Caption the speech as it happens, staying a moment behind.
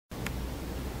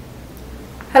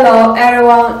Hello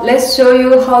everyone, let's show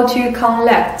you how to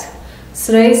connect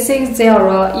 360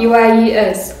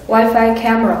 UIES Wi-Fi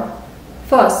camera.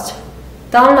 First,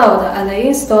 download and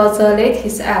install the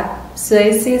latest app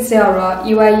 360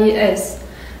 UIES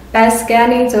by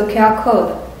scanning the QR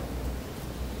code.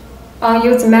 On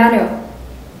Use menu,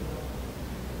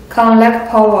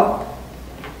 Connect Power.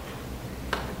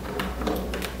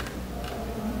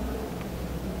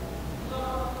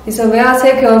 It will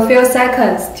take a few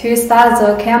seconds to start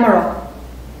the camera.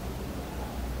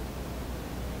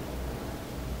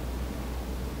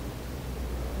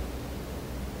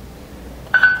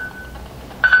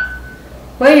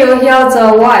 When you hear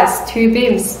the voice, two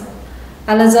beeps,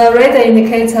 and the red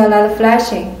indicator light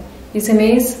flashing, it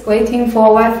means waiting for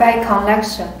Wi-Fi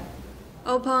connection.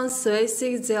 Open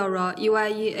 360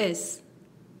 UIES.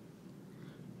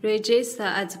 Register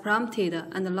as prompted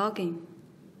and login.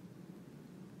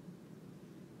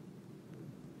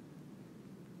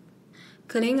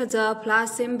 Click the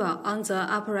plus symbol on the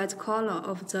upper right corner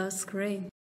of the screen.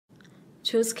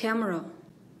 Choose Camera.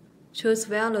 Choose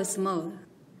Wireless Mode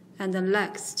and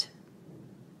Next.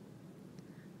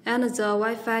 Enter the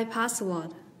Wi-Fi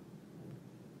password.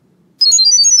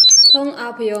 Turn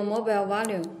up your mobile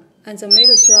volume and make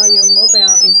sure your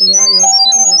mobile is near your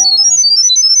camera.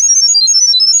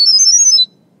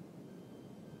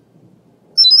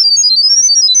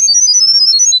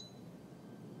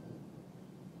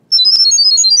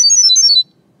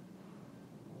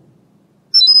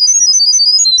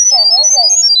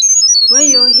 When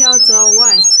you hear the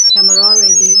voice, camera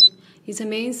ready, it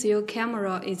means your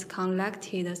camera is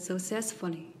connected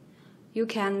successfully. You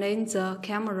can name the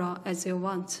camera as you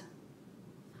want.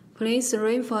 Please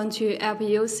refer to App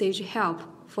Usage Help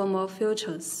for more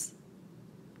features.